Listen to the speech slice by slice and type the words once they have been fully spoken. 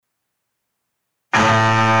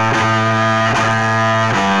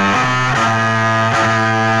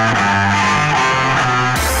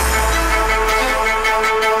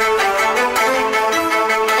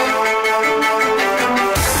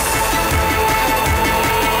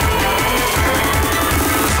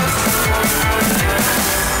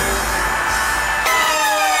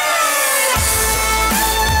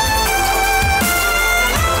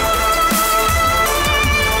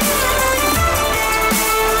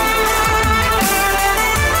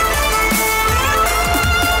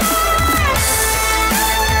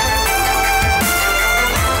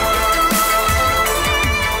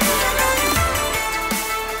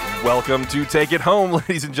Welcome to Take It Home,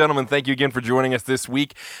 ladies and gentlemen. Thank you again for joining us this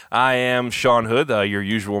week. I am Sean Hood, your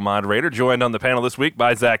usual moderator, joined on the panel this week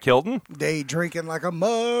by Zach Hilton. Day drinking like a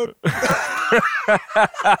mug.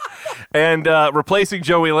 And replacing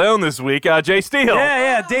Joey Leone this week, Jay Steele.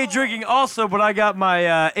 Yeah, day drinking also, but I got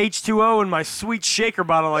my H2O and my sweet shaker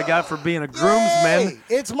bottle I got for being a groomsman. Hey,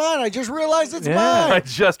 it's mine. I just realized it's Yeah. mine. I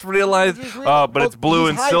just realized, but it's blue he's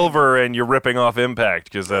and hiding. silver, and you're ripping off Impact,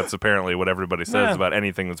 because that's apparently what everybody says Yeah. about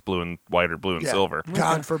anything that's blue and white or blue and Yeah. silver.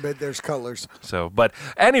 God forbid there's colors. So, but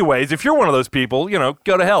anyways, if you're one of those people,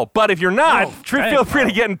 go to hell. But if you're not, feel free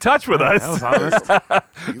to get in touch with us. That was honest.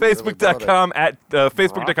 Facebook.com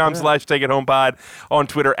Facebook.com/TakeItHomePod, on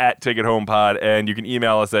Twitter @TakeItHomePod, and you can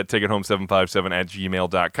email us at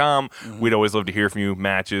TakeItHome757@gmail.com. We'd always love to hear from you,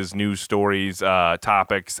 matches, news stories,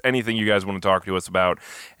 topics, anything you guys want to talk to us about,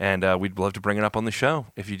 and we'd love to bring it up on the show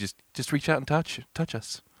if you just reach out and touch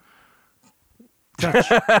us.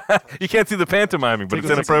 You can't see the pantomiming, but it's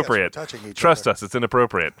inappropriate. Touching each Trust other. us, it's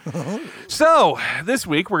inappropriate. So, this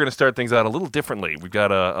week we're going to start things out a little differently. We've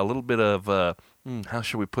got a little bit of, how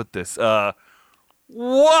should we put this?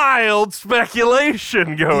 Wild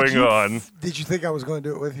speculation going on. Did you think I was going to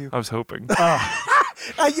do it with you? I was hoping.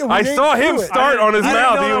 I saw him start on his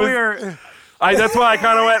mouth. That's why I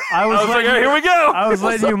kind of went, I was like, oh, here we go. I was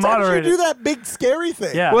letting you moderate you it. do that big scary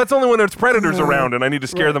thing. Yeah. Well, that's only when there's predators around and I need to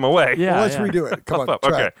scare them away. Yeah. Well, let's redo it. Come on.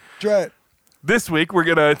 Try it. Try it. This week, we're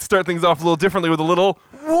going to start things off a little differently with a little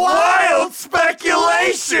wild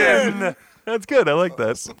speculation. That's good. I like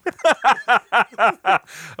that. I'm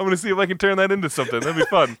going to see if I can turn that into something. That'd be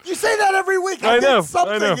fun. You say that every week. I know.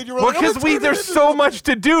 Something, And you were Well, like, because there's so much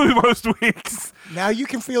to do most weeks. Now you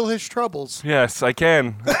can feel his troubles. Yes, I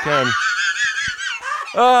can.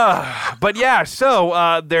 But yeah,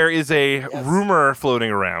 so there is a rumor floating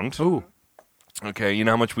around. Ooh, Okay, you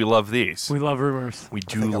know how much we love these. we love rumors. We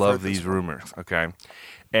do think I've love heard this these rumors, okay?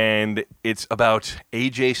 And it's about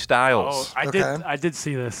AJ Styles. I Okay. did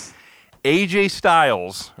see this. AJ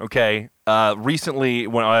Styles, okay, recently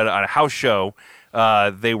went on a house show.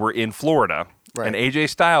 They were in Florida, Right. and AJ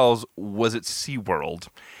Styles was at SeaWorld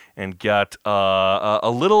and got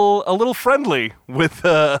a little friendly with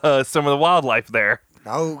some of the wildlife there.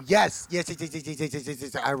 Oh yes. Yes.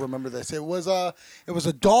 I remember this. It was a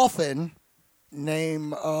dolphin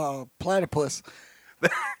named Platypus.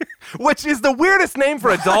 Which is the weirdest name for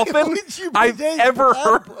a dolphin Would you I've name ever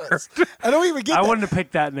heard. Platypus? I don't even get I that. wouldn't have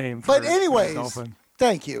picked that name. But for anyways, dolphin.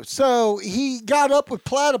 thank you. So he got up with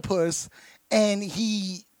Platypus, and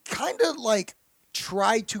he kind of like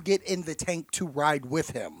tried to get in the tank to ride with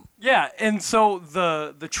him. Yeah, and so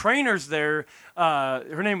the trainers there,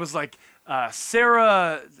 her name was like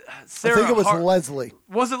Sarah. I think it was Leslie.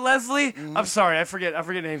 Was it Leslie? Mm-hmm. I'm sorry, I forget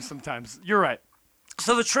names sometimes. You're right.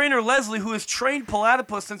 So the trainer Leslie, who has trained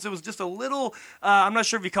Platypus since it was just a little, I'm not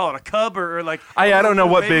sure if you call it a cub or like. I don't know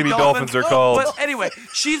what baby dolphins are called. But anyway,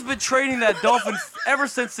 she's been training that dolphin ever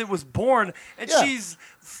since it was born, and Yeah. she's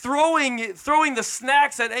throwing the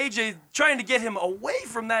snacks at AJ, trying to get him away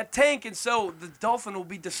from that tank, and so the dolphin will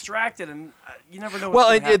be distracted, and you never know.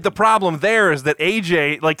 Well, the problem there is that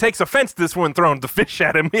AJ takes offense to this one throwing the fish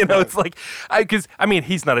at him. It's like, because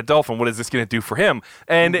he's not a dolphin. What is this going to do for him?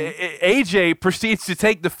 And AJ proceeds to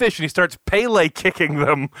take the fish and he starts Pele kicking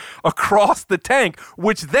them across the tank.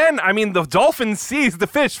 Which then, the dolphin sees the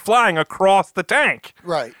fish flying across the tank.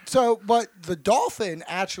 Right. So, but the dolphin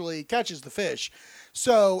actually catches the fish.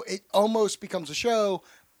 So it almost becomes a show.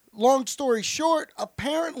 Long story short,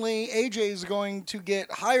 apparently AJ is going to get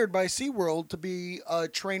hired by SeaWorld to be a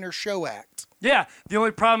trainer show act. Yeah, the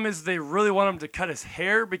only problem is they really want him to cut his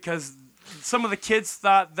hair because some of the kids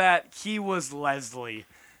thought that he was Leslie.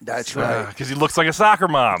 That's right. Because he looks like a soccer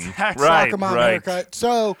mom. Exactly. Right, Soccer mom right. haircut.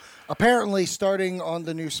 So apparently, starting on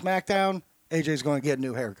the new SmackDown, AJ's going to get a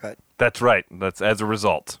new haircut. That's right. That's as a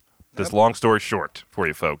result. This long story short for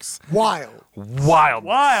you folks. Wild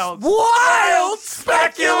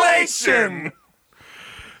Speculation!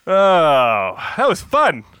 Oh, that was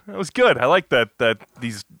fun. That was good. I like that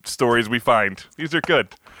these stories we find. These are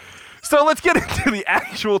good. So let's get into the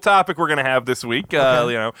actual topic we're going to have this week.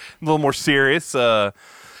 A little more serious.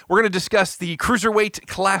 We're going to discuss the Cruiserweight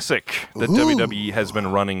Classic that WWE has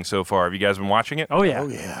been running so far. Have you guys been watching it? Oh yeah. Oh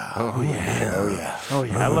yeah. Oh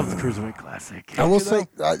yeah. I love the Cruiserweight Classic. I will say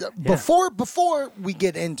before we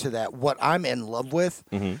get into that, what I'm in love with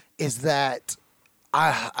is that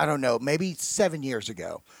I don't know, maybe 7 years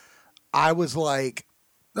ago, I was like,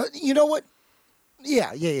 you know what?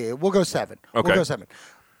 Yeah. We'll go 7. Okay. We'll go 7.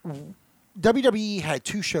 WWE had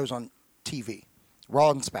 2 shows on TV,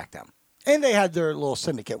 Raw and SmackDown. And they had their little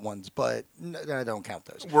syndicate ones, but I don't count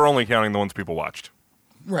those. We're only counting the ones people watched.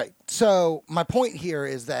 Right. So my point here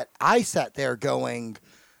is that I sat there going,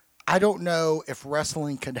 I don't know if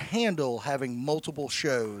wrestling can handle having multiple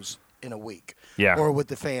shows in a week. Yeah. Or would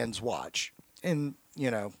the fans watch? And,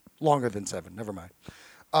 longer than 7. Never mind.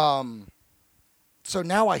 So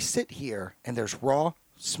now I sit here and there's Raw,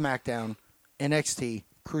 SmackDown, NXT,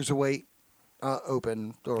 Cruiserweight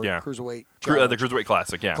Open, or Cruiserweight the Challenge. Cruiserweight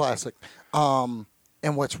Classic, yeah. Classic.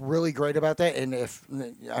 And what's really great about that, and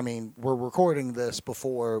we're recording this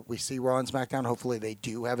before we see Raw and SmackDown. Hopefully they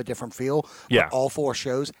do have a different feel. Yeah. But all 4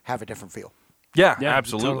 shows have a different feel. Yeah, Yeah,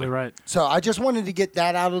 absolutely. Totally right. So I just wanted to get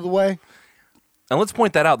that out of the way. And let's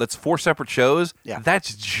point that out. That's 4 separate shows. Yeah.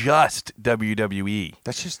 That's just WWE.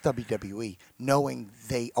 That's just WWE, knowing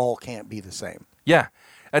they all can't be the same. Yeah.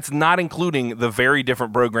 That's not including the very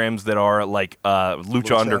different programs that are like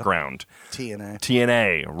Lucha Underground,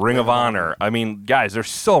 TNA, Ring of Honor. I mean, guys, there's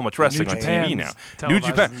so much wrestling on TV now. New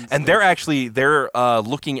Japan. And they're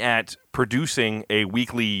looking at producing a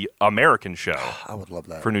weekly American show. I would love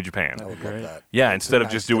that. For New Japan. I would love that. Yeah, It's instead a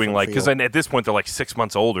of just nice doing different because feel. at this point they're like 6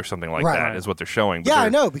 months old or something like that is what they're showing. But Yeah, I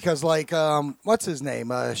they're- know, because what's his name?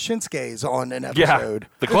 Shinsuke's on an episode. Yeah,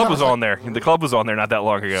 the club was on there. The club was on there not that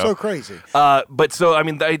long ago. So crazy. But so, I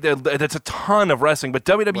mean, that's a ton of wrestling, but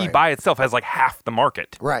WWE Right. by itself has like half the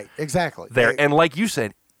market Right, exactly. there. And like you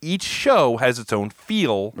said, each show has its own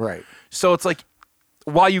feel. Right. So it's like,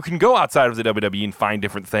 while you can go outside of the WWE and find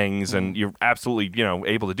different things, and you're absolutely,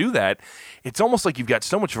 able to do that, it's almost like you've got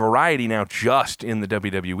so much variety now just in the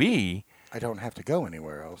WWE. I don't have to go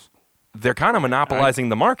anywhere else. They're kind of monopolizing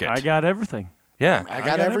the market. I got everything. Yeah. I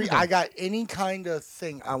got everything. I got any kind of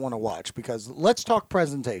thing I want to watch, because let's talk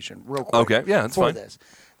presentation real quick. Okay, yeah, that's for fine. this.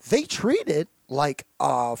 They treat it like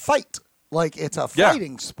a fight, like it's a Yeah.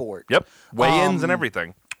 fighting sport. Yep. Weigh-ins and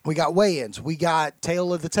everything. We got weigh-ins. We got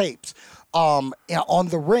tail of the tapes. On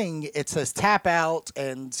the ring, it says tap out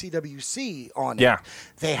and CWC on it. Yeah.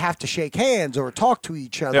 They have to shake hands or talk to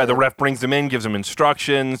each other. Yeah, the ref brings them in, gives them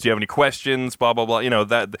instructions. Do you have any questions? Blah, blah, blah.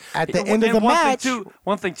 That. At the end of the match.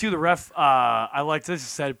 One thing too, the ref, I liked this,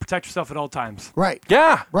 said, protect yourself at all times. Right.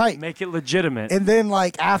 Yeah. Right. Make it legitimate. And then,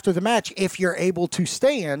 after the match, if you're able to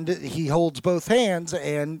stand, he holds both hands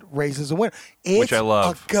and raises a winner. Which I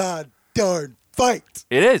love. A god darn fight.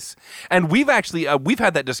 It is. And we've actually, we've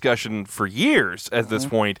had that discussion for years at this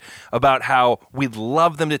point about how we'd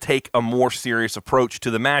love them to take a more serious approach to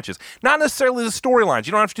the matches. Not necessarily the storylines.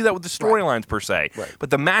 You don't have to do that with the storylines per se. Right.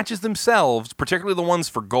 But the matches themselves, particularly the ones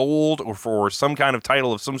for gold or for some kind of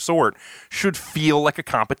title of some sort, should feel like a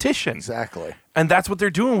competition. Exactly. And that's what they're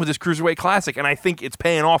doing with this Cruiserweight Classic. And I think it's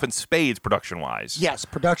paying off in spades production-wise. Yes,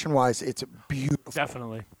 production-wise, it's beautiful.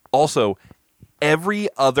 Definitely. Also, every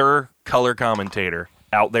other color commentator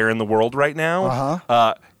out there in the world right now,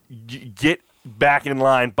 get back in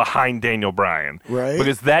line behind Daniel Bryan. Right.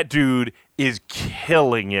 Because that dude is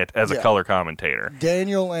killing it as a Yeah. color commentator.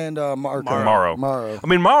 Daniel and Morrow. Morrow. I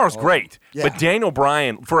mean, Morrow's great. Yeah. But Daniel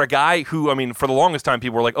Bryan, for a guy who, for the longest time,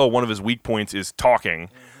 people were like, oh, one of his weak points is talking.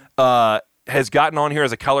 Has gotten on here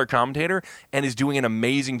as a color commentator and is doing an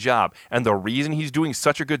amazing job. And the reason he's doing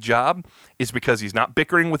such a good job is because he's not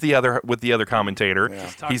bickering with the other commentator.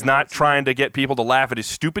 Yeah. He's not trying to get people to laugh at his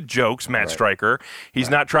stupid jokes, Matt Stryker. He's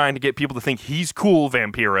not trying to get people to think he's cool,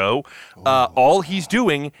 Vampiro. All he's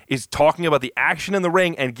doing is talking about the action in the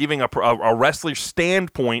ring and giving a wrestler's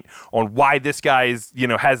standpoint on why this guy is,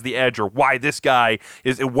 has the edge, or why this guy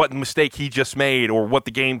is, what mistake he just made, or what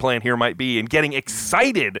the game plan here might be, and getting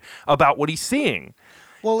excited about what he's seeing.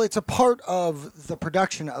 Well, it's a part of the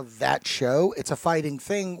production of that show. It's a fighting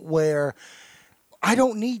thing where I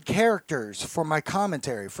don't need characters for my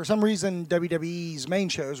commentary. For some reason, WWE's main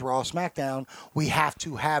shows, Raw, SmackDown, we have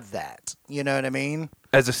to have that. You know what I mean?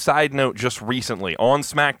 As a side note, just recently on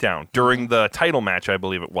SmackDown, during the title match, I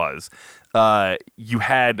believe it was, you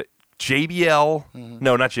had JBL,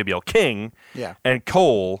 no, not JBL, King, Yeah. and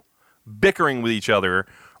Cole bickering with each other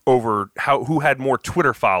over who had more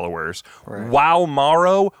Twitter followers, while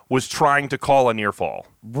Morrow was trying to call a near fall.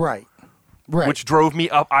 Right. Right. Which drove me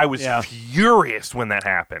up. I was furious when that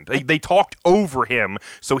happened. They talked over him,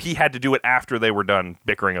 so he had to do it after they were done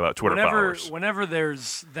bickering about Twitter followers. Whenever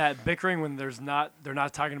there's that bickering, when they're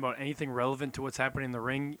not talking about anything relevant to what's happening in the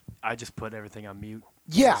ring, I just put everything on mute.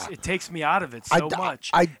 Yeah. It takes me out of it I so much.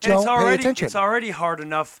 I And don't pay attention. It's already hard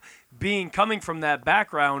enough coming from that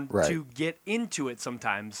background Right. to get into it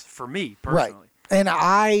sometimes, for me Right. personally. And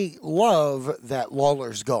I love that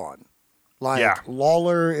Lawler's gone.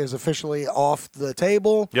 Lawler is officially off the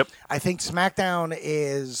table. Yep. I think SmackDown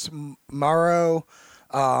is Morrow,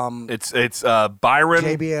 It's Byron,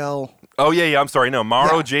 JBL, Oh, yeah, I'm sorry. No,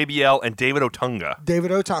 Mauro, Yeah. JBL, and David Otunga.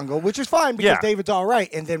 David Otunga, which is fine because Yeah. David's all right.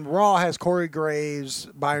 And then Raw has Corey Graves,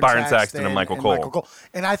 Byron Saxton, and Michael Cole.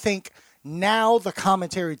 And I think now the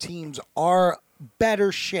commentary teams are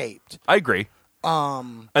better shaped. I agree.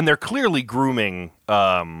 And they're clearly grooming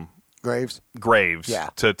Graves. Graves Yeah.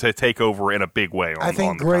 to take over in a big way on I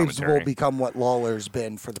think on the Graves commentary. will become what Lawler's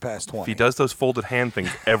been for the past 20. If he does those folded hand things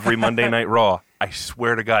every Monday Night Raw, I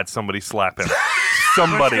swear to God, somebody slap him.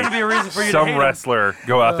 Somebody, There's gonna be a reason for you to some hate him. wrestler,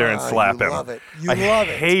 go out there and slap you him. love it. You I love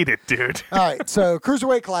it. hate it, dude. All right, so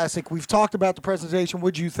Cruiserweight Classic. We've talked about the presentation.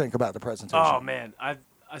 What do you think about the presentation? Oh man, I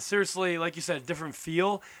seriously, like you said, different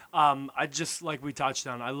feel. I just like we touched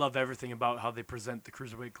on. I love everything about how they present the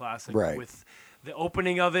Cruiserweight Classic Right. with the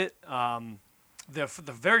opening of it. The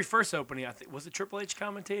very first opening, I think, was it Triple H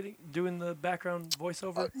commentating, doing the background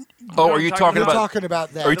voiceover? Oh, are you talking You're about? talking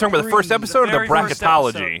about that. Are you talking about the first episode or the very first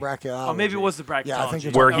bracketology? Bracketology. Oh, maybe it was the Yeah, I think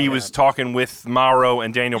you're bracketology. Where talking he about was that. talking with Mauro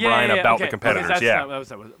and Daniel Bryan about okay. the competitors. Okay, yeah. that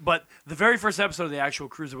was. But the very first episode of the actual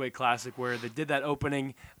Cruiserweight Classic, where they did that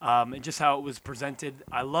opening, and just how it was presented,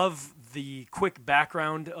 I love the quick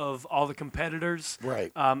background of all the competitors.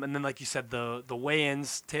 Right. And then, like you said, the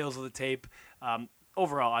weigh-ins, tails of the tape.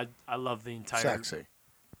 Overall, I love the entire Sexy.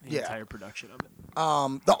 Yeah. entire production of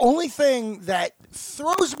it. The only thing that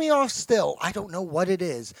throws me off still, I don't know what it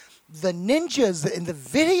is. The ninjas in the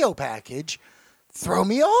video package throw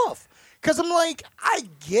me off. Because I'm like, I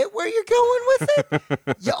get where you're going with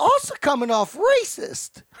it. You're also coming off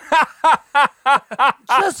racist.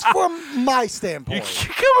 Just from my standpoint.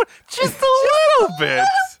 Come on, just a little bit.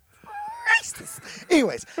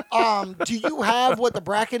 Anyways, do you have what the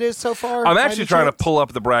bracket is so far? I'm by actually any trying to chance? pull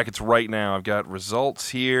up the brackets right now. I've got results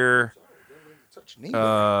here. Such neat.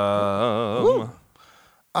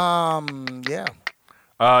 Yeah.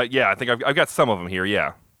 Yeah. I think I've got some of them here.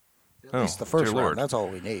 Yeah. At least the first dear round. Lord. That's all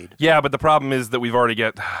we need. Yeah, but the problem is that we've already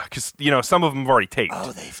got because some of them have already taped.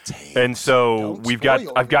 Oh, they've taken. And so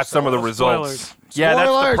Don't I've got some of the spoil results. Spoilers. Yeah, that's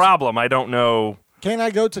the Spoilers. problem. I don't know. Can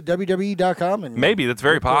I go to WWE.com and Maybe that's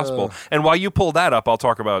very With, possible. And while you pull that up, I'll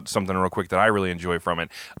talk about something real quick that I really enjoy from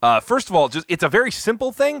it. First of all, it's a very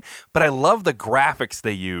simple thing, but I love the graphics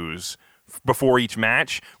they use before each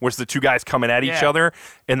match, where it's the two guys coming at each Yeah. other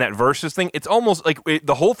in that versus thing. It's almost like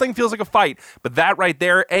the whole thing feels like a fight, but that right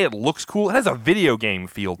there, it looks cool. It has a video game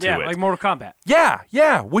feel to Yeah, it. like Mortal Kombat.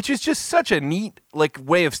 Yeah, which is just such a neat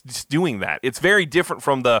way of just doing that. It's very different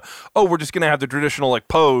from we're just gonna have the traditional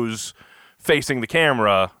pose facing the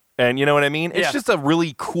camera, and you know what I mean. It's Yeah. just a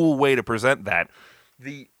really cool way to present that.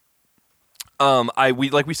 We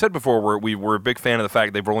like we said before, we're a big fan of the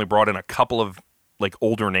fact they've only brought in a couple of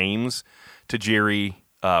older names to Jerry,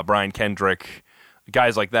 Brian Kendrick,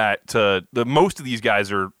 guys like that. Most of these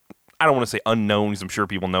guys are, I don't want to say unknown, because I'm sure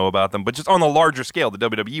people know about them, but just on the larger scale, the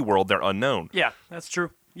WWE world, they're unknown. Yeah, that's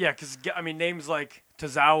true. Yeah, because names like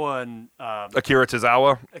Tozawa and Akira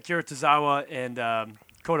Tozawa. and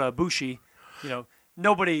Kota Ibushi,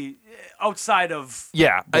 nobody outside of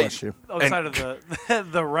Yeah, Bless you. outside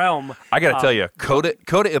of the realm. I got to tell you, Kota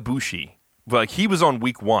Ibushi, he was on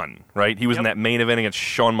week 1, right? He was in Yep. that main event against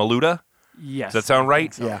Sean Maluda. Yes. Does that sound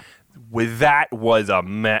right? Yeah. That was a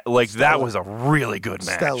that Stellar. was a really good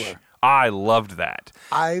match. Stellar. I loved that.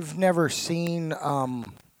 I've never seen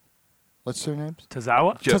what's their names?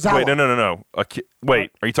 Tozawa? Tozawa. Wait, no.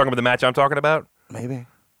 Wait, are you talking about the match I'm talking about? Maybe.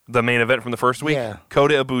 The main event from the first week? Yeah.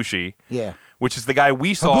 Kota Ibushi, Yeah. which is the guy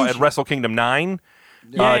we saw at Ibushi. Wrestle Kingdom 9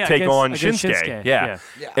 Yeah, take on against Shinsuke. Shinsuke. Yeah.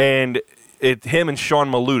 Yeah. And him and Sean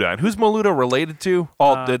Maluda. And who's Maluda related to?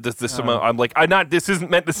 This isn't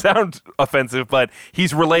meant to sound offensive, but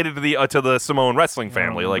he's related to the Samoan wrestling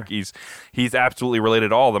family. He's absolutely related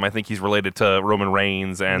to all of them. I think he's related to Roman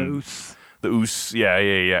Reigns and the Usos. Yeah.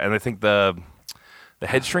 And I think the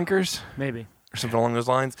Head Shrinkers Maybe. or something along those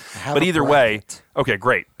lines. have But a either way, bracket. okay,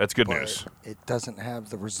 great. That's good But news. it doesn't have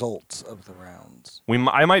the results of the rounds.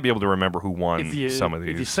 I might be able to remember who won If you some of these.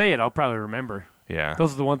 If you say it, I'll probably remember. Yeah,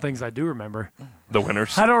 Those are the one things I do remember. the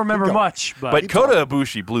winners. I don't remember going. much, but But Kota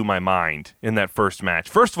Ibushi blew my mind in that first match.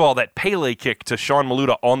 First of all, that Pele kick to Sean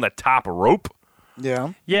Maluda on the top rope.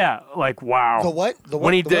 Yeah. yeah, wow. The what? The what?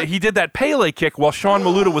 When he the did, what? he did that Pele kick while Sean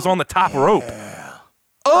Maluda was on the top rope.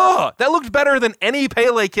 Oh, that looked better than any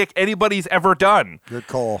Pele kick anybody's ever done. Good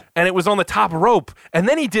call. And it was on the top rope. And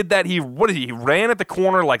then he did that. He ran at the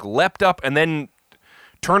corner, leapt up, and then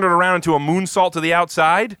turned it around into a moonsault to the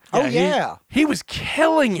outside. Oh he- yeah. He was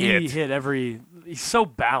killing He it. hit every. He's so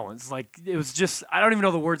balanced. It was just. I don't even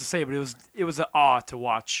know the words to say, but it was an awe to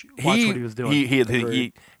watch what he was doing.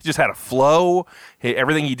 He He just had a flow.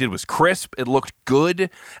 Everything he did was crisp. It looked good.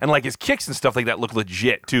 And like his kicks and stuff like that looked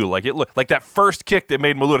legit too. Like it looked like that first kick that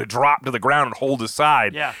made Maluta drop to the ground and hold his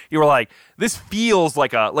side. Yeah. You were like, this feels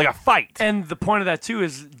like a fight. And the point of that too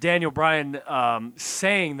is Daniel Bryan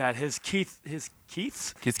saying that his kicks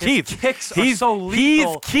are so lethal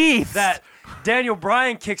He's Keith. that Daniel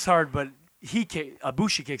Bryan kicks hard, but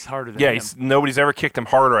Ibushi kicks harder than Yeah, him. nobody's ever kicked him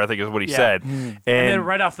harder, I think is what he said. And then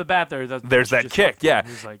right off the bat there's that kick, yeah.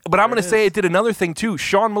 But I'm going to say it did another thing too.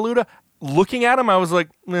 Sean Maluta, looking at him, I was like,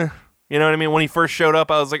 eh. You know what I mean? When he first showed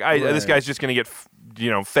up, I was like, this guy's just going to get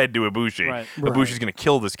fed to Ibushi. Right. Ibushi's going to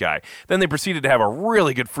kill this guy. Then they proceeded to have a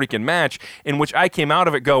really good freaking match in which I came out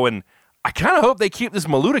of it going, I kind of hope they keep this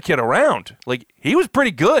Maluta kid around. Like, he was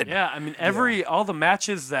pretty good. Yeah, I mean, all the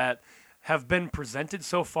matches that have been presented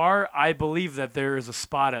so far, I believe that there is a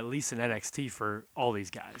spot at least in NXT for all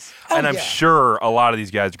these guys. And I'm sure a lot of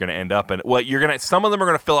these guys are going to end up in some of them are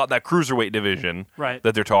going to fill out that cruiserweight division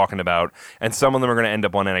that they're talking about, and some of them are going to end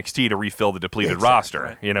up on NXT to refill the depleted roster.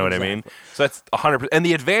 Right. You know what I mean? So that's 100%. And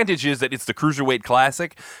the advantage is that it's the Cruiserweight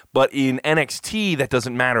Classic, but in NXT that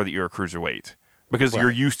doesn't matter that you're a cruiserweight. Because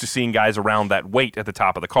you're used to seeing guys around that weight at the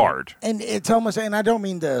top of the card. And it's almost, and I don't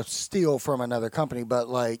mean to steal from another company, but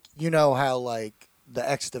like, you know how like the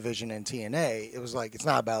X division in TNA, it was like, it's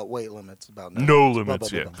not about weight limits, it's about no limits.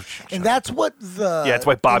 Blah, blah, blah, blah. And that's what that's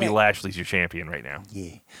why Bobby Lashley's your champion right now.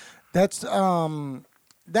 Yeah. That's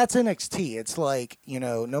NXT. It's like,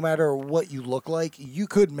 no matter what you look like, you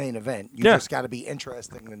could main event. You just got to be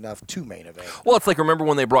interesting enough to main event. Well, it's like, remember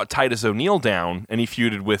when they brought Titus O'Neil down and he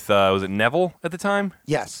feuded with, was it Neville at the time?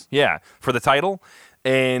 Yes. Yeah, for the title.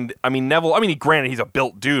 And, I mean, Neville, granted, he's a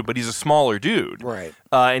built dude, but he's a smaller dude. Right.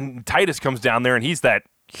 And Titus comes down there and he's that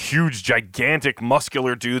huge, gigantic,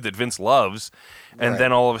 muscular dude that Vince loves. And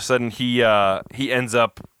then all of a sudden he ends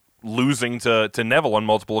up losing to Neville on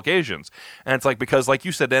multiple occasions. And it's like, because like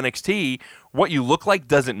you said, NXT, what you look like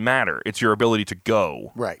doesn't matter. It's your ability to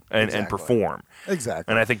go and perform.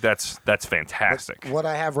 Exactly. And I think that's fantastic. But what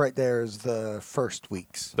I have right there is the first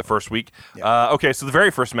weeks. The first week? Yeah. Okay, so the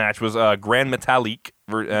very first match was Gran Metalik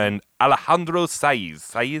and Alejandro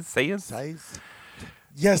Saez?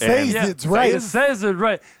 Yes, it's right. Saez is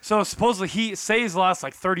right. So supposedly Saez lost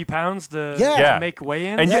like 30 pounds to make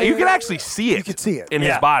weigh-in. And you can actually see it. You could see it. In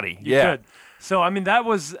his body. You could. So, I mean, that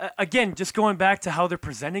was, again, just going back to how they're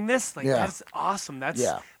presenting this, like, that's awesome.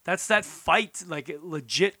 That's that fight, like,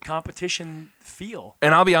 legit competition feel.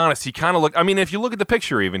 And I'll be honest, he kind of looked, if you look at the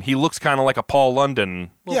picture even, he looks kind of like a Paul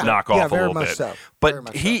London knockoff a little bit. So.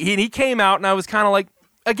 But he came out and I was kind of like,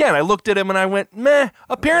 again, I looked at him and I went, meh,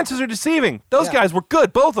 appearances are deceiving. Those guys were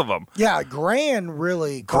good, both of them. Yeah, Gran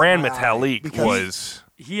Metalik was...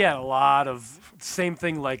 He had a lot of, same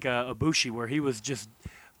thing like Ibushi, where he was just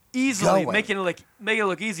easily making it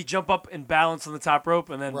look easy, jump up and balance on the top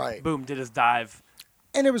rope, and then boom, did his dive.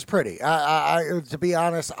 And it was pretty. I to be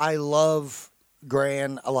honest, I love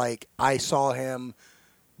Gran. Like, I saw him,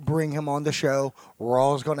 bring him on the show. We're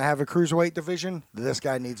always going to have a cruiserweight division. This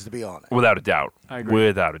guy needs to be on it. Without a doubt. I agree.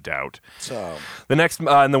 Without a doubt. So the next,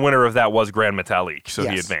 and the winner of that was Gran Metalik, so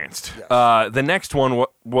he advanced. Yes. The next one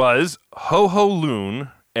was Ho Ho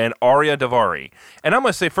Lun and Arya Daivari. And I'm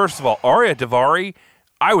going to say, first of all, Arya Daivari,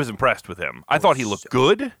 I was impressed with him. I thought he looked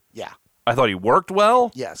good. Yeah. I thought he worked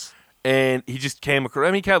well. Yes. And he just came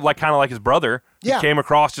across, he kind of like his brother. Yeah. He came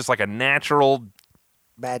across just like a natural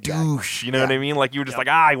bad douche, you know what I mean? Like, you were just like,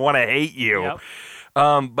 I want to hate you. Yep.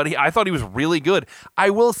 But I thought he was really good.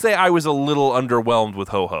 I will say I was a little underwhelmed with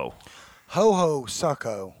Ho Ho. Ho Ho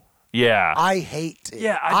Sucko. Yeah. I hate it.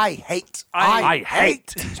 Yeah, I hate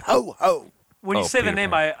Ho Ho. When you say Peter the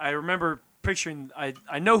name, Pan. I remember picturing,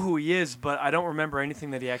 I know who he is, but I don't remember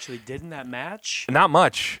anything that he actually did in that match. Not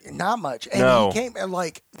much. Not much. And he came, and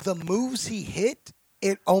like, the moves he hit,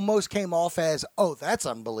 it almost came off as, oh, that's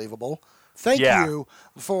unbelievable. Thank you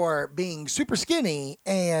for being super skinny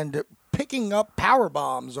and picking up power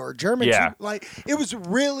bombs or German like, it was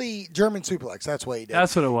really German suplex. That's what he did.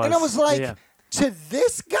 That's what it was. And I was like, to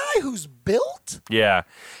this guy who's built? Yeah.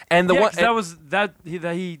 And the one that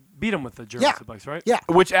he beat him with the German suplex, right? Yeah.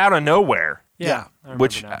 Which out of nowhere. Yeah.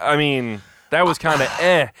 Which that was kind of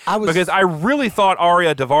because I really thought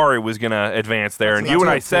Arya Daivari was going to advance there, and you and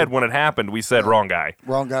I said when it happened, we said wrong guy.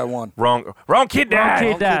 Wrong guy won. Wrong kid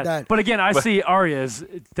died. But again, I see Arya as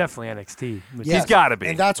definitely NXT. He's got to be.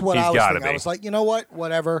 And that's what I was thinking. I was like, you know what?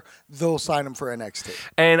 Whatever. They'll sign him for NXT.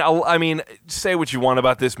 And say what you want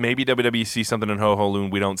about this. Maybe WWE sees something in Ho Ho Lun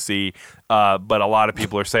we don't see, but a lot of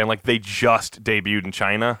people are saying like they just debuted in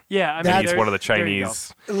China. Yeah, he's one of the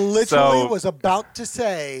Chinese. Literally was about to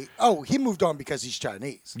say, oh, he moved on because he's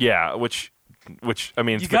Chinese. Yeah, which which I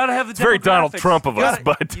mean, You gotta have the it's very Donald demographics. Trump of You us,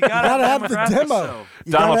 gotta- but you gotta Gotta have the demographics, demo. though.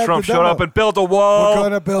 You gotta Donald have Trump the showed demo. up and built a wall We're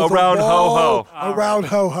gonna build around a Ho wall Ho. around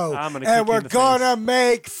Ho Ho, I'm gonna and kick you we're in the gonna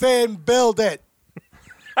make Finn build it.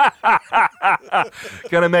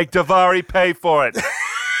 Gonna make Davari pay for it.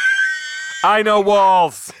 I know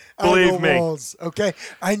walls. Believe I know me. walls, okay,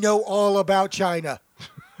 I know all about China.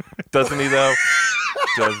 Doesn't he though?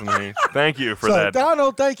 Doesn't he? Thank you for So that.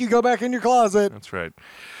 Donald, thank you. Go back in your closet. That's right.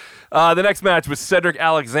 The next match was Cedric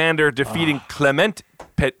Alexander defeating Clement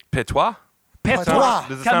Petois. Patois.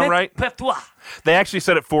 Does it sound right? Patois. They actually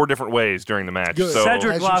said it 4 different ways during the match. Good. So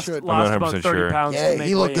Cedric As you lost should. about I'm not 30 sure. pounds. Yeah, to make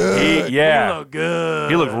he looked weight. good. He He looked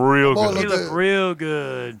good. He looked real Boy, good. He looked looked real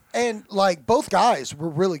good. And like both guys were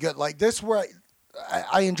really good. Like this, where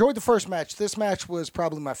I enjoyed the first match. This match was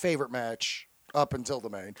probably my favorite match up until the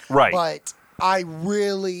main. Right. But I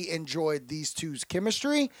really enjoyed these two's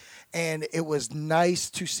chemistry, and it was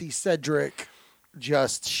nice to see Cedric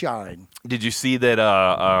just shine. Did you see that?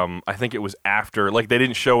 I think it was after, like they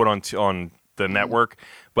didn't show it on the network,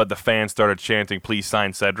 but the fans started chanting, "Please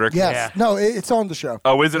sign Cedric." Yes. Yeah. No, it's on the show.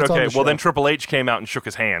 Oh, is it? It's on Okay. the Well, show. then Triple H came out and shook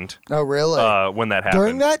his hand Oh, really? when that happened.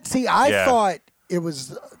 During that? See, I Yeah. thought it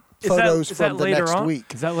was photos is from that the later next on?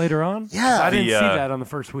 week. Is that later on? Yeah. I didn't The, see that on the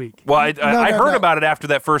first week. Well, I No, heard no. about it after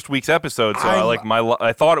that first week's episode, so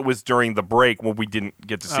I thought it was during the break when we didn't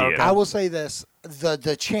get to see it. Okay. I will say this: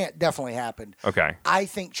 the chant definitely happened. Okay. I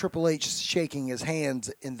think Triple H is shaking his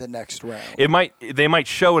hands in the next round. They might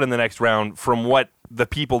show it in the next round from what the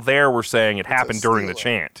people there were saying it happened during the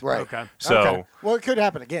steal it. chant. Right. Okay. So Okay. Well, it could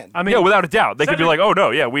happen again. I mean, yeah, without a doubt, they could be Cedric- like, "Oh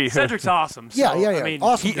no, yeah, we." Cedric's awesome. So, Yeah, yeah. I mean,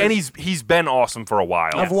 Awesome. and he's been awesome for a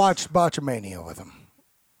while. I've watched Botchamania with him.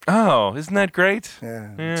 Oh, isn't that great?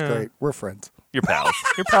 Yeah, it's Yeah. great. We're friends. You're pals.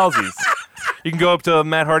 You're palsies. You can go up to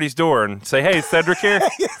Matt Hardy's door and say, "Hey, is Cedric here?"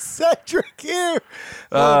 Cedric here.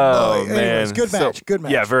 Oh, boy. man. Anyways, good match. So- good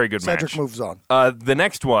match. yeah, very good Cedric match. moves on. The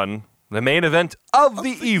next one, the main event of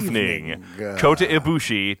the evening. evening. Kota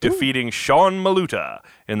Ibushi defeating Sean Maluta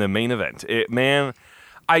in the main event.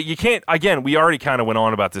 You can't, again, we already kind of went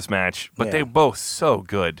on about this match, but Yeah. they both so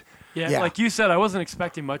good. yeah, Yeah. like you said, I wasn't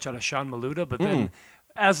expecting much out of Sean Maluta, but then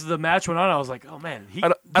as the match went on, I was like, oh man,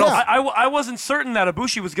 I don't- I wasn't certain that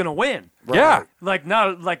Ibushi was gonna win. Yeah. Like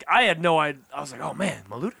not like I had no idea. I was like, oh man,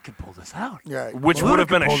 Maluta could pull this out. Yeah. Which Maluta would have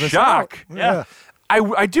been could a pull this shock. out. Yeah.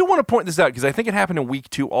 I do want to point this out because I think it happened in week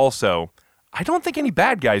 2 also. I don't think any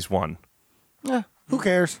bad guys won. Yeah. Who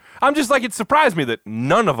cares? I'm just like, it surprised me that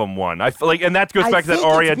none of them won. I feel like, and that goes I back to that think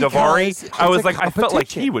Arya it's Davari. because I was it's a like, I felt like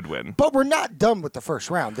he competition. would win. But we're not done with the first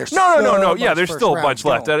round. There's No. so Yeah, much there's first still a round bunch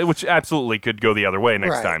left, going. which absolutely could go the other way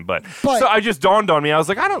next Right. time. But But- so I just dawned on me. I was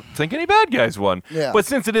like, I don't think any bad guys won. Yeah. But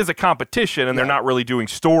since it is a competition and they're not really doing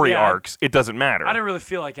story Yeah. arcs, it doesn't matter. I didn't really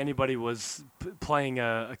feel like anybody was playing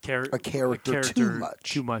a character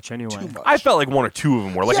too much. anyway. Too much. I felt like 1 or 2 of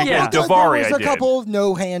them were. Like Yeah. again, There Davari, was I a did. couple of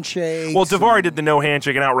no handshakes. Well, Davari did the no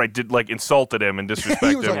handshake and outright did like insulted him and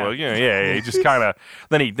disrespected was him. like- Well, yeah. He just kind of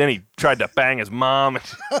then he tried to bang his mom.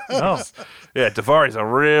 No. Yeah, Davari's a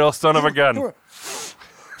real son of a gun.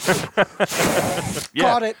 Yeah,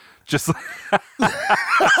 Caught it. just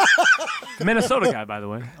Minnesota guy, by the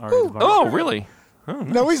way. oh really?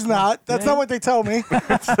 No, he's not. That's not what they tell me.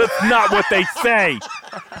 That's not what they say.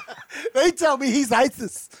 They tell me he's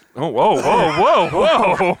ISIS. Oh,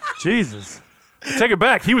 whoa. Jesus. Take it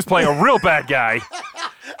back. He was playing a real bad guy.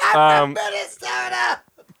 Minnesota.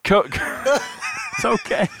 It's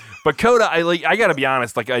okay. But Kota, I got to be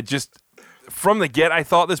honest. Like, I just from the get, I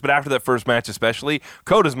thought this, but after that first match, especially,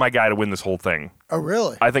 Kota's my guy to win this whole thing. Oh,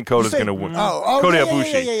 really? I think Kota's You say- going to win. Oh, Kota yeah,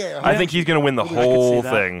 Ibushi. yeah. I think he's going to win the see whole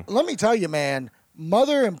that. thing. Let me tell you, man.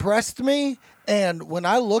 Mother impressed me, and when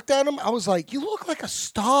I looked at him, I was like, "You look like a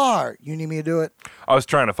star." You need me to do it? I was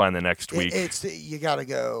trying to find the next week. It's you got to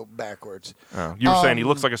go backwards. Oh, you were saying he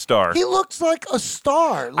looks like a star. He looks like a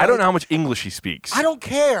star. I don't Like, know how much English he speaks. I don't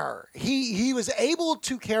care. He was able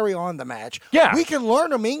to carry on the match. Yeah. we can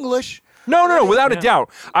learn him English. No, without a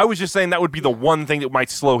doubt. I was just saying that would be the one thing that might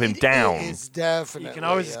slow him down. It's definitely. You can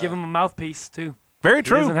always just give him a mouthpiece too. Very He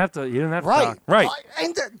true. doesn't have to. You don't have to right, talk. Right.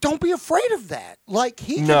 And don't be afraid of that. Like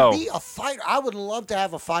he can No. be a fighter. I would love to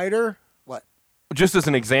have a fighter. What? Just as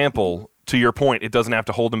an example, to your point, it doesn't have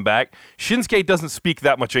to hold him back. Shinsuke doesn't speak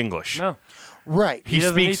that much English. No. Right. He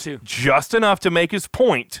doesn't need speaks to. just enough to make his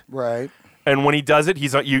point. Right. And when he does it,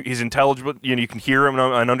 he's intelligible. You can hear him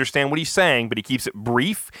and understand what he's saying, but he keeps it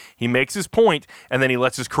brief. He makes his point, and then he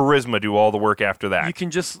lets his charisma do all the work after that. You can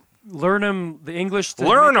just learn him the English.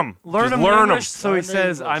 Learn him. Learn Just him learn English. him. So Learn he the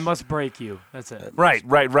says, English. "I must break you." That's it. Right.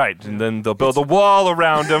 And then they'll build a wall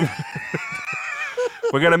around him.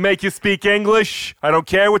 We're going to make you speak English. I don't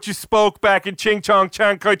care what you spoke back in Ching Chong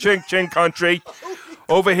Chang Ching Ching country.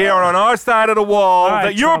 Over here on our side of the wall right,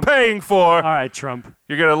 that you're Trump. paying for. All right, Trump.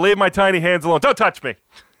 You're going to leave my tiny hands alone. Don't touch me.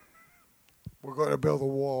 We're going to build a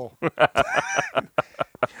wall.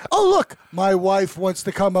 Oh, look. My wife wants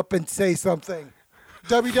to come up and say something.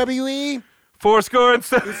 WWE, 4-score.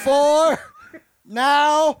 before,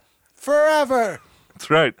 now, forever. That's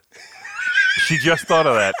right. She just thought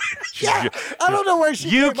of that. Yeah, I don't know where she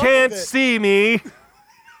You came up can't with it. see me.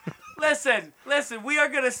 Listen, we are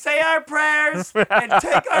going to say our prayers and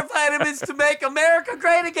take our vitamins to make America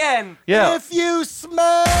great again. Yeah. If you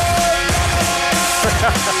smell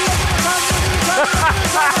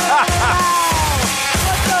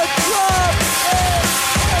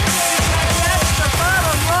That's the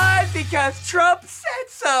bottom line because Trump said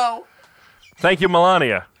so. Thank you,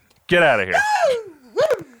 Melania. Get out of here.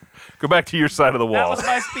 Go back to your side of the That wall. was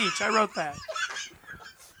my speech. I wrote that.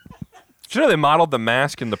 Did you know they modeled the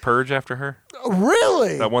mask in The Purge after her?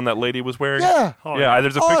 Really? That one that lady was wearing? Yeah. Oh, Yeah,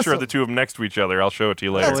 there's a picture Awesome. of the two of them next to each other. I'll show it to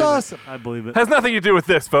you later. That's awesome. I believe it. Has nothing to do with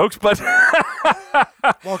this, folks, but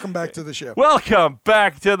Welcome back to the show. welcome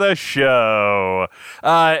back to the show.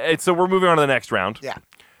 So we're moving on to the next round.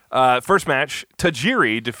 Yeah. First match,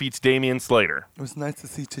 Tajiri defeats Damian Slater. It was nice to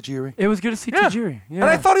see Tajiri. It was good to see Yeah. Tajiri. Yeah. And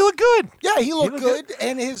I thought he looked good. Yeah, he looked looked good.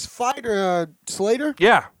 And his fighter, Slater,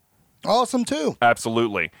 Yeah, awesome too.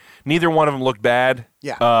 absolutely. Neither one of them looked bad.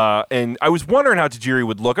 Yeah. And I was wondering how Tajiri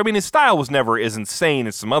would look. I mean, his style was never as insane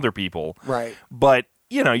as some other people. Right. But,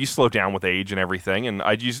 you know, you slow down with age and everything. And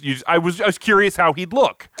I was curious how he'd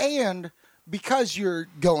look. And because you're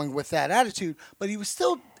going with that attitude, but he was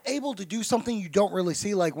still able to do something you don't really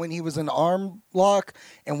see, like when he was in arm lock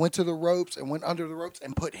and went to the ropes and went under the ropes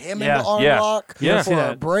and put him Yeah. into arm Yeah. lock Yeah. for See a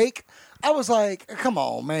that. break. I was like, come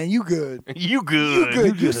on, man, you good. You good. You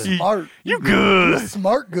good. You're smart. You good. You're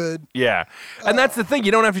smart good. Yeah. And that's the thing.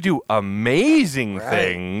 You don't have to do amazing Right.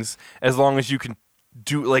 things as long as you can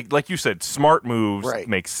do, like you said, smart moves, Right.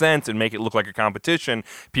 make sense, and make it look like a competition.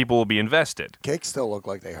 People will be invested. Kicks still look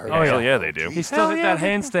like they hurt. Oh, Hell yeah. yeah, they do. He still hit that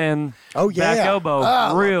handstand. Oh, yeah. Back elbow.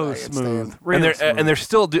 Oh, real that smooth. handstand. Real And smooth. they're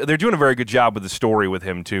still they're doing a very good job with the story with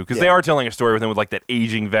him too, because they Yeah. are telling a story with him with like that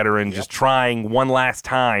aging veteran just trying one last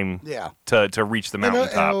time Yeah. to reach the And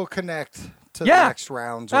mountaintop. it'll connect to Yeah. the next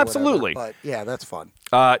rounds. Or Absolutely. Whatever. But yeah, that's fun.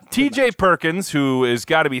 TJ Perkins, who has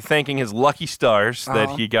got to be thanking his lucky stars that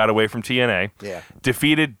he got away from TNA, Yeah.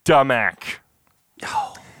 defeated Dumac.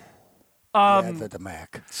 Yeah, the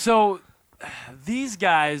Mac. So these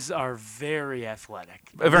guys are very athletic.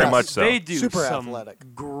 Very Yes. much so. They do Super some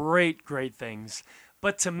athletic. great things.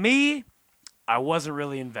 But to me, I wasn't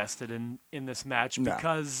really invested in this match No.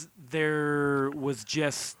 because there was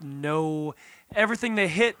just no everything they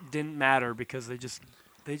hit didn't matter because they just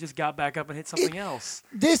got back up and hit something else.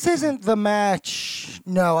 This isn't the match.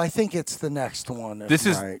 No, I think it's the next one. if This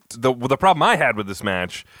is right. the problem I had with this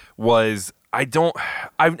match was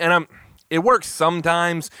it works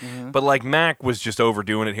sometimes, Mm-hmm. but like Mac was just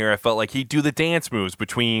overdoing it here. I felt like he'd do the dance moves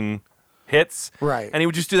between hits, Right. And he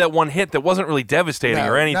would just do that one hit that wasn't really devastating No,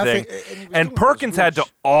 or anything. nothing- and he was And doing Perkins those had to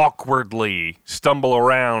moves. awkwardly stumble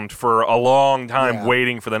around for a long time, Yeah.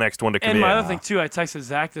 waiting for the next one to come And in. my other thing too, I texted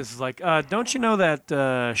Zach. This is like, don't you know that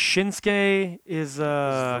Shinsuke is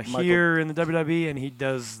Michael- here in the WWE and he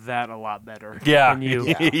does that a lot better yeah, than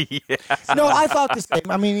you. yeah. No, I thought the same.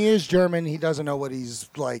 I mean, he is German. He doesn't know what he's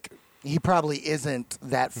like. He probably isn't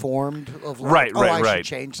that formed of like, Right, I right. should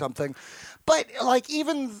change something. But like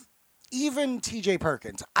even TJ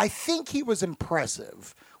Perkins, I think he was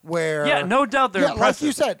impressive. Where Yeah, no doubt they're yeah, impressive. like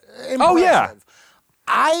you said, impressive. Oh, yeah.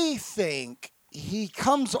 I think he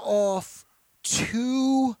comes off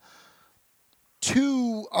too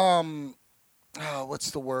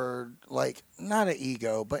what's the word? Like not an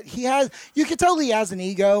ego, but you can tell he has an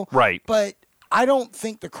ego. Right. But I don't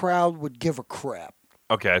think the crowd would give a crap.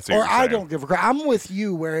 Okay, I see. Or what you're I saying. don't give a crap. I'm with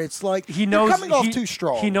you where it's like he knows you're coming off he- too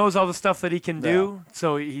strong. He knows all the stuff that he can do,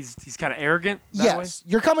 so he's kind of arrogant. That Yes,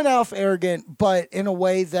 you're coming off arrogant, but in the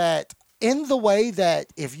way that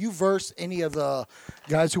if you verse any of the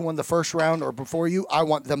guys who won the first round or before you, I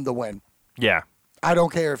want them to win. Yeah, I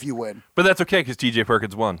don't care if you win. but that's okay because TJ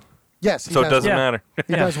Perkins won, Yes, he so it does doesn't win. Yeah. matter.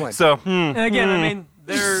 He does win. So way. And again, I mean,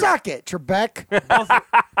 they're Suck it, Trebek. both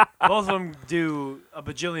of them do a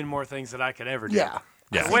bajillion more things than I could ever do. Yeah.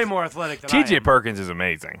 Yeah. They're way more athletic than I TJ am. Perkins is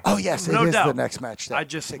amazing. Oh yes, it No is the doubt. next match. That I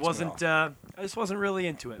just ticks me wasn't. off. I just wasn't really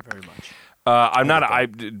into it very much. I'm not.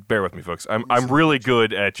 Bear with me, folks. I'm really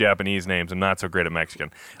good at Japanese names. I'm not so great at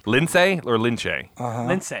Mexican. Lince or Linche?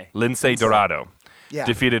 Lindsay. Lince Dorado Yeah.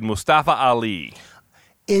 defeated Mustafa Ali.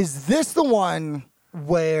 Is this the one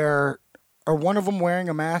where Are one of them wearing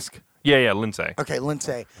a mask? Yeah, Lindsay. Okay,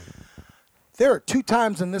 Lindsay. There are 2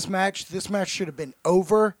 times in this match. This match should have been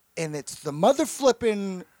over, and it's the mother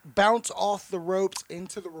flipping bounce off the ropes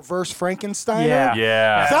into the reverse Frankensteiner.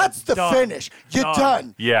 Yeah. That's the Done. finish. You're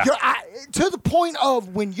done. Yeah. To the point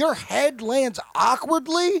of when your head lands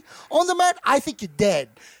awkwardly on the mat, I think you're dead.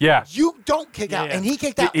 Yeah. You don't kick out. Yeah. And he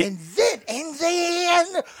kicked out. And then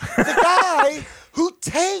the guy who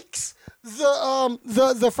takes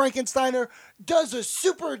the Frankensteiner does a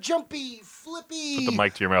super jumpy, flippy. Put the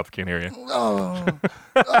mic to your mouth. I can't hear you.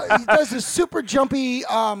 He does a super jumpy.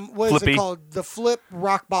 What is Flippy. it called? The flip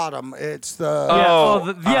rock bottom. It's the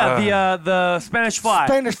The Spanish Fly.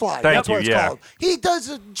 Spanish fly. Thank That's you, what it's yeah. called. He does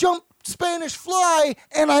a jump Spanish fly,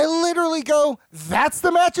 and I literally go, "That's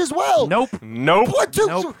the match as well." Nope. What? Dude,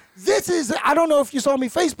 Nope. This is. I don't know if you saw me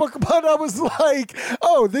Facebook, but I was like,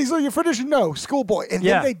 "Oh, these are your finishing." No, schoolboy, and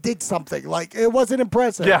Yeah. then they did something like it wasn't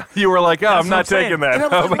impressive. Yeah, you were like, oh, I'm what not I'm saying. taking that. And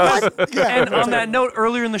I was like, what? Yeah. And on that note,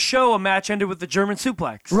 earlier in the show, a match ended with the German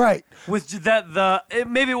suplex. Right. With that,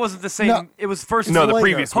 maybe it wasn't the same. No. It was first. No, the later.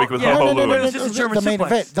 previous week was Yeah. the No, whole no, no, Lewis. It's just a German the main suplex.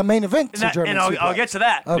 event. The main event's And, a that, German and I'll suplex. get to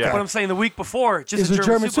that. Okay. But I'm saying the week before, just Is a a German,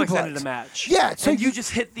 German suplex suplex. ended the match. Yeah, so and you you-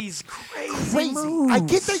 just hit these crazy Crazy. moves. I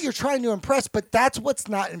get that you're trying to impress, but that's what's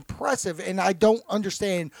not impressive, and I don't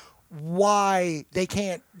understand why they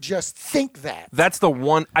can't just think that. That's the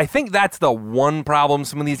one. I think that's the one problem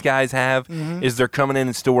some of these guys have is they're coming in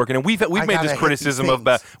and still working. And we've made gotta this hit these criticism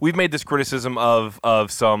things. we've made this criticism of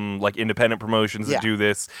some like independent promotions Yeah. that do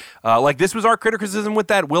this. Like this was our criticism with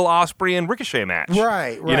that Will Ospreay and Ricochet match.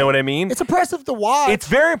 Right. You know what I mean? It's impressive to watch. It's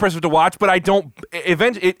very impressive to watch, but I don't.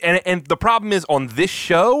 And the problem is on this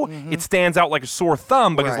show, it stands out like a sore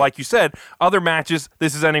thumb because, Right. like you said, other matches,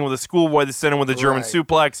 this is ending with a schoolboy, this is ending with a German Right.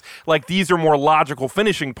 suplex. Like these are more logical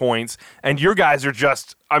finishing points, and your guys are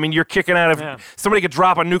just. I mean, you're kicking out of. Yeah. Somebody could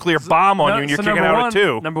drop a nuclear bomb on you, and you're So kicking number out one, at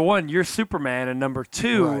 2. Number one, you're Superman, and number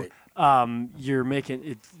two, Right. you're making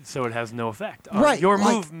it so it has no effect. Right, Your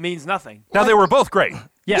like- move means nothing. Now they were both great.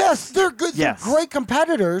 Yes, they're good. Yes. They're great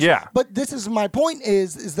competitors. Yeah. But this is my point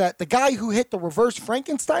is that the guy who hit the reverse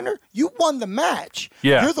Frankensteiner, you won the match.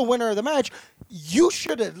 Yeah. You're the winner of the match. You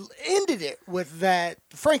should have ended it with that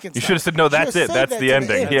Frankenstein. You should have said, "No, that's Should have it. said That's that the to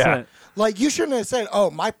ending." end. Yeah. it. Like you shouldn't have said, "Oh,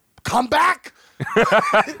 my comeback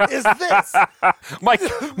is this."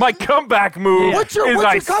 My comeback move What's your- is what's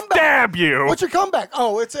I your comeback? stab you. What's your comeback?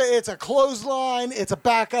 Oh, it's a clothesline, it's a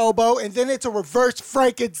back elbow, and then it's a reverse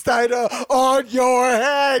Frankensteiner on your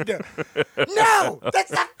head. No,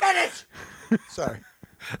 that's not finish. Sorry.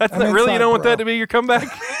 That's I'm not really. You inside, don't want bro. that to be your comeback.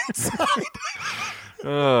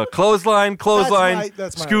 Clothesline,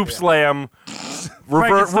 that's my scoop idea. slam,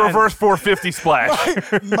 Frankenstein. reverse 450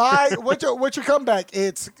 splash. What's your comeback?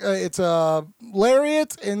 It's a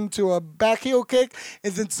lariat into a back heel kick,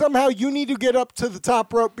 and then somehow you need to get up to the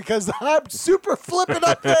top rope because I'm super flipping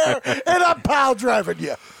up there and I'm pile driving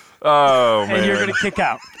you. Oh man! And you're going to kick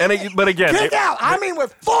out. But again, Kick out. I mean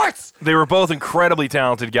with force. they were both incredibly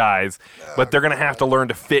talented guys, but they're going to have to learn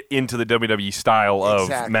to fit into the WWE style of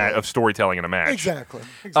Exactly. of storytelling in a match. Exactly.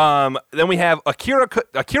 Then we have Akira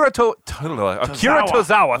Tozawa.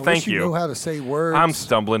 I Thank wish you knew how to say words. I'm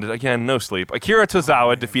stumbling again. No sleep. Akira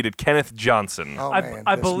Tozawa defeated Kenneth Johnson. Oh, I man,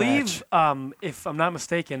 this believe, match. if I'm not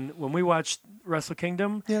mistaken, when we watched Wrestle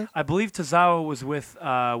Kingdom, Yeah. I believe Tozawa was with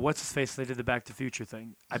what's his face. They did the Back to the Future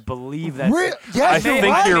thing. I believe that's Re- it. yes, I you're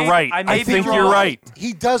think right. you're right. I I may think be you're wrong. right.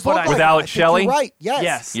 He does But look I- like With him. Alex I think Shelley? You're right. Yes.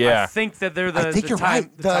 Yes, Yeah. I think that they're the. I think the you're time,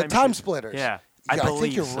 right. The time machine. splitters. Yeah, I think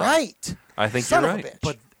believe you're so. right. I think Son you're of right. a bitch.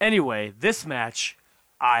 But anyway, this match,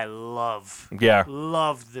 I love. Yeah.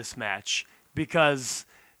 Loved this match because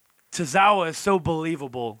Tozawa is so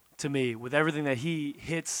believable to me with everything that he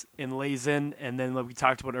hits and lays in, and then like we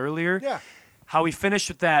talked about earlier, Yeah. how he finished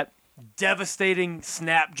with that devastating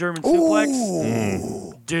snap German suplex.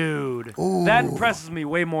 Dude, that impresses me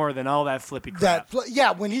way more than all that flippy crap.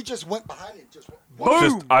 When he just went behind it, just went,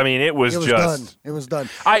 Just, I mean, it was it was just. done. It was done.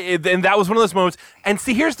 And that was one of those moments. And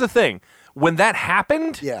see, here's the thing: when that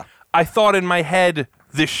happened, Yeah. I thought in my head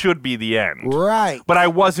this should be the end. Right. But I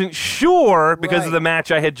wasn't sure because of Right. the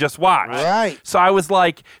match I had just watched. Right. So I was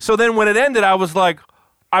like, so then when it ended, I was like,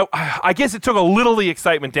 I guess it took a little the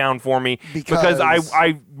excitement down for me because I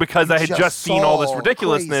had just just seen all this saw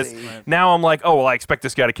ridiculousness. crazy. Right. Now I'm like, oh well, I expect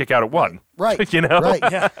this guy to kick out at 1. Right. You know?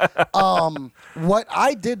 Right. What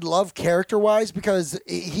I did love character wise, because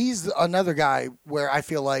he's another guy where I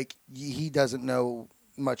feel like he doesn't know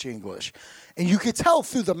much English. And you could tell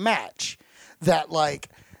through the match that like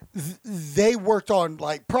they worked on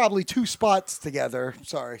like probably 2 spots together.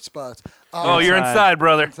 Sorry, spots. Oh, you're inside,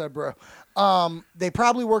 brother. Inside, bro. They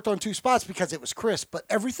probably worked on 2 spots because it was crisp, but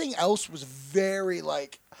everything else was very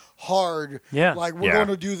like hard. Yeah. Like we're Yeah. going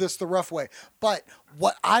to do this the rough way. But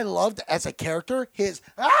what I loved as a character, his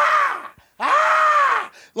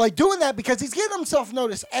like doing that because he's getting himself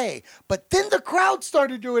noticed. But then the crowd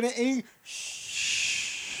started doing it, and he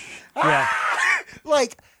Yeah.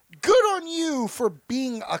 like. Good on you for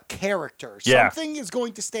being a character. Yeah. Something is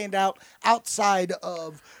going to stand out outside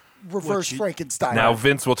of Reverse Frankenstein. Now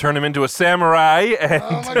Vince will turn him into a samurai, and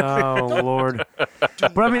Oh my God. Oh Lord. Do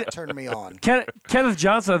But I mean- not turn me on. Kenneth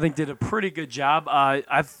Johnson, I think, did a pretty good job. I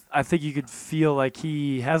think you could feel like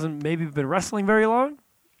he hasn't maybe been wrestling very long.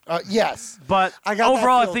 Yes. But I got that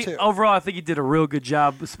overall, feel, too. I think he did a real good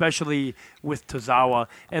job, especially with Tozawa.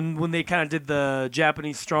 And when they kind of did the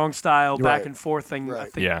Japanese strong style back Right. and forth thing, I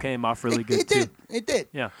Right. think Yeah. it came off really It good did. too. It did.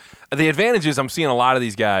 Yeah. the advantage is I'm seeing a lot of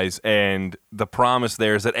these guys, and the promise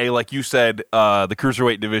there is that like you said, the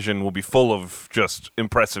cruiserweight division will be full of just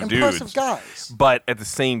impressive dudes. guys. But at the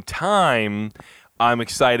same time, I'm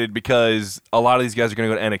excited because a lot of these guys are going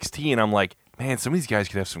to go to NXT, and I'm like, man, some of these guys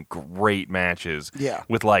could have some great matches. Yeah.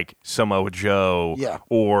 With like Samoa Joe. Yeah.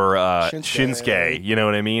 Or Shinsuke. Shinsuke. You know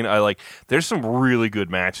what I mean? There's some really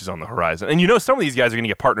good matches on the horizon, and some of these guys are going to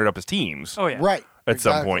get partnered up as teams. Oh yeah. Right. At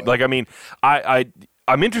some point. Like, I mean,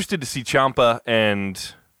 I'm interested to see Ciampa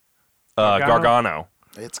and Gargano.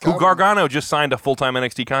 It's Who coming. Gargano just signed a full-time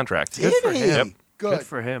NXT contract. Did for he? him. Yep. Good. Good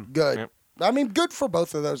for him. Good. Yep. I mean, good for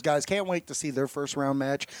both of those guys. Can't wait to see their first round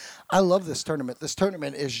match. I love this tournament. This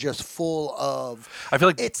tournament is just full of. I feel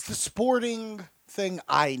like It's the sporting thing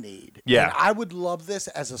I need. Yeah. And I would love this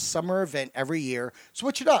as a summer event every year.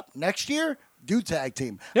 Switch it up. Next year, do tag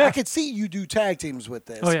team. Yeah. I could see you do tag teams with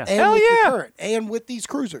this. Oh, yeah. And Hell with yeah. the current and with these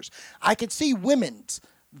cruisers. I could see women's.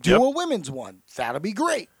 Do Yep. a women's one. That'll be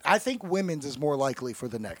great. I think women's is more likely for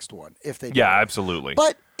the next one if they do yeah, it. absolutely.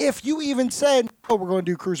 But if you even said, "Oh, we're going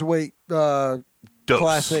to do cruiserweight Dose.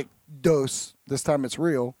 classic dose," this time it's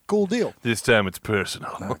real. Cool deal. This time it's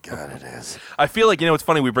personal. Oh God, it is. I feel like, it's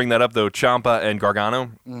funny we bring that up, though, Ciampa and Gargano.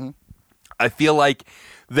 Mm-hmm. I feel like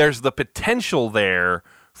there's the potential there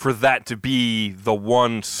for that to be the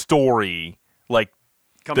one story, like,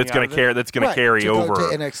 Coming that's going out to of it. carry. That's going Right, carry to go over to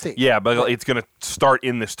NXT. Yeah, but it's going to start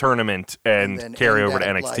in this tournament and then carry end over to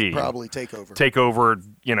at, NXT. like, probably take over. Take over,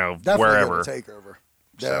 Definitely wherever. Take over.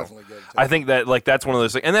 Definitely good. I think that that's one of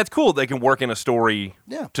those things, and that's cool. They can work in a story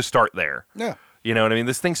Yeah. to start there. Yeah. You know what I mean?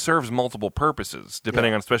 This thing serves multiple purposes,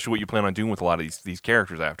 depending on especially what you plan on doing with a lot of these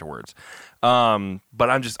characters afterwards. But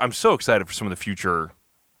I'm so excited for some of the future.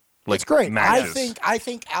 Like, It's great. matches. I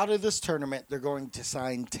think out of this tournament they're going to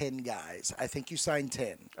sign 10 guys. I think you sign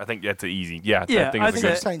 10. I think that's easy. Yeah, Yeah, I think I it's a think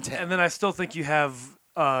good. that- Sign 10. and then I still think you have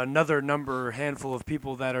another handful of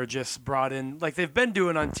people that are just brought in, like they've been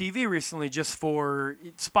doing on TV recently, just for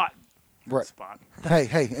spot. Right. Spot.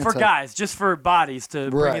 Hey, For guys, just for bodies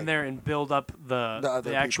to bring Right. in there and build up The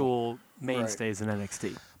other the actual mainstays in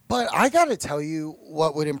NXT. But I got to tell you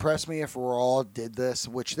what would impress me if Raw did this,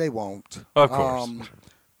 which they won't. Of course.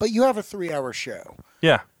 But you have a 3-hour show,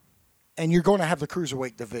 Yeah. and you're going to have the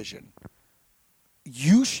cruiserweight division.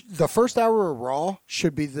 The first hour of Raw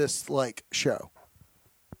should be this like show.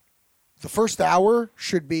 The first hour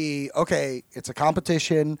should be, okay, it's a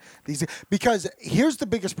competition. Because here's the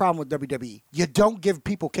biggest problem with WWE. You don't give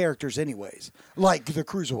people characters anyways, like the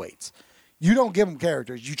cruiserweights. You don't give them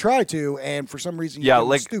characters. You try to, and for some reason, you Yeah, give them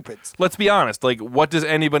like stupids. let's be honest. Like, what does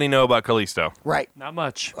anybody know about Kalisto? Right. Not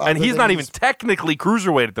much. And Other he's than not even technically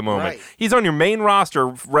cruiserweight at the moment. Right. He's on your main roster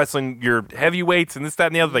wrestling your heavyweights and this, that,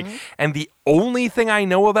 and the other Mm-hmm. thing. And the only thing I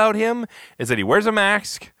know about him is that he wears a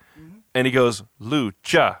mask and he goes,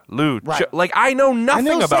 Lucha, Lucha. Right. Like, I know And nothing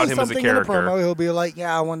he'll about say him as a something in a character. promo. He'll be like,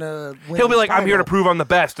 "Yeah, I want to." He'll be like, I'm here to prove I'm the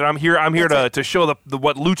best, and I'm here to show the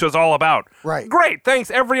what Lucha's all about. Right. Great,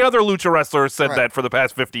 thanks. Every other Lucha wrestler has said Right. that for the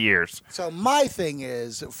past 50 years. So my thing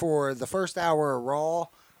is, for the first hour of Raw,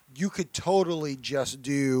 you could totally just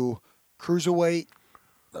do cruiserweight,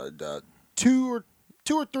 2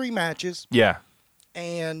 or 3 matches, Yeah.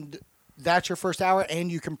 and that's your first hour,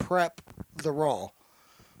 and you can prep the Raw.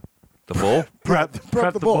 The bull? Prep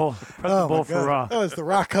the bull. Prep Oh the bull my for God. Raw. Oh, is the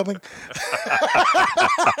Rock coming?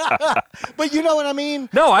 But you know what I mean?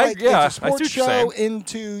 No, Like, yeah, I it's see a sports what you're show saying.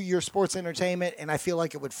 into your sports entertainment, and I feel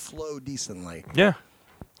like it would flow decently. Yeah.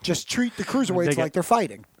 Just treat the I cruiserweights dig it. like they're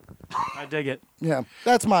fighting. I dig it. Yeah,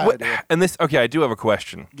 that's my What, idea. and this, okay, I do have a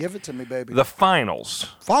question. Give it to me, baby. The finals,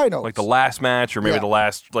 Finals. like the last match or maybe Yeah. the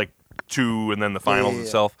last, like, 2 and then the finals Yeah.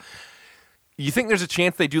 itself. You think there's a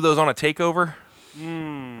chance they do those on a takeover?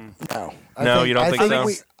 No. No, you don't think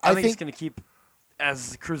so? I think it's going to keep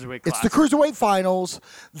as the Cruiserweight It's Classic. the Cruiserweight Finals.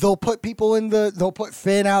 They'll put people they'll put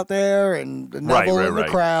Finn out there and Neville in the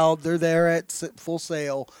crowd. They're there at Full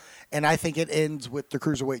Sail. And I think it ends with the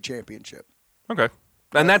Cruiserweight Championship. Okay.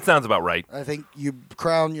 And that sounds about right. I think you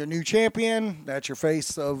crown your new champion. That's your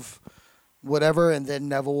face of whatever. And then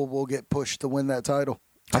Neville will get pushed to win that title.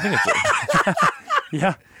 I think it's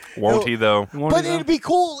Yeah. Won't he, though? But it'd be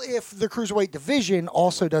cool if the Cruiserweight division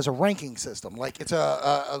also does a ranking system. Like it's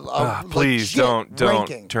a please legit don't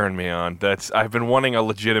ranking. turn me on. I've been wanting a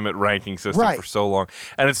legitimate ranking system Right. for so long.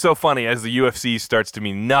 And it's so funny, as the UFC starts to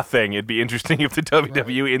mean nothing, it'd be interesting if the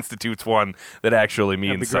WWE institutes one that actually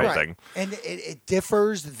means great. something. Right. And it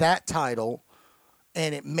differs that title,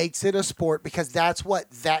 and it makes it a sport because that's what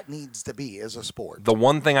that needs to be, is a sport. The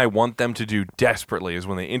one thing I want them to do desperately is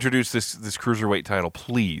when they introduce this Cruiserweight title,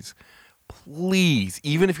 please,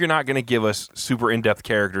 even if you're not going to give us super in-depth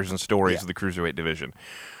characters and stories of the Cruiserweight division,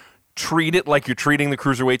 treat it like you're treating the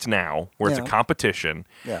Cruiserweights now, where it's a competition.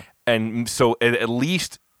 Yeah. And so at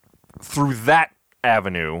least through that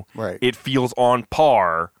avenue, Right. it feels on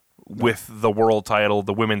par with the world title,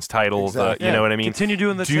 the women's title, Exactly. you know what I mean? Continue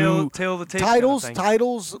doing the tail of the tape. Titles, kind of thing.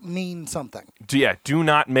 titles mean something. Do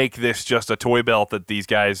not make this just a toy belt that these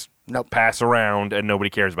guys pass around and nobody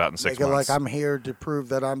cares about in 6 Make it months. like I'm here to prove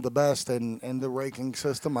that I'm the best in the ranking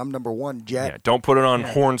system. I'm number one, Jet. Yeah, don't put it on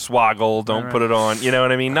Hornswoggle. Don't put it on, you know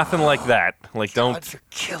what I mean? Nothing like that. Like, don't. God, you're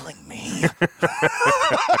killing me.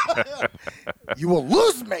 You will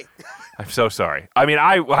lose me. I'm so sorry. I mean,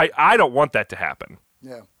 I don't want that to happen.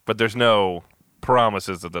 Yeah. But there's no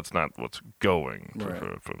promises that that's not what's going to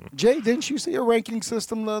happen. Jay, didn't you see a ranking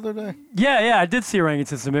system the other day? Yeah, I did see a ranking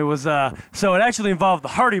system. It was so it actually involved the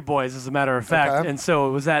Hardy Boys, as a matter of fact. Okay. And so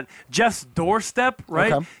it was at Jeff's doorstep,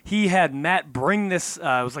 right? Okay. He had Matt bring this. It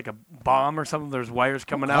was like a bomb or something. There's wires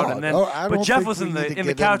coming out, and then I but don't Jeff think was we in need the to in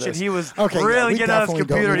the get couch, into and this. he was Okay, yeah, really we getting on his definitely don't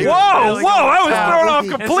computer. need He to- was Whoa, really whoa! going I was down. thrown off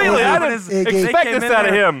And so completely. he I opened didn't his- expect came this in out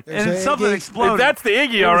of there, him. And Iggy. something If exploded. that's the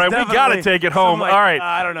Iggy, It all was right, we got to definitely take it some, home. like, All right,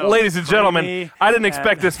 I don't know, ladies and gentlemen, creamy I didn't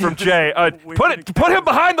expect this from Jay. We Put him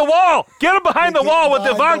behind the wall. Get him behind the wall with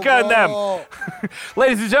Ivanka and them.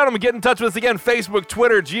 Ladies and gentlemen, get in touch with us again. Facebook,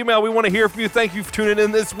 Twitter, Gmail. We want to hear from you. Thank you for tuning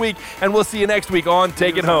in this week, and we'll see you next week on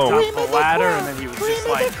Take It Home. Top of the ladder, and then he was just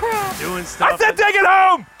like doing stuff. I said take it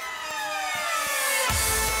home!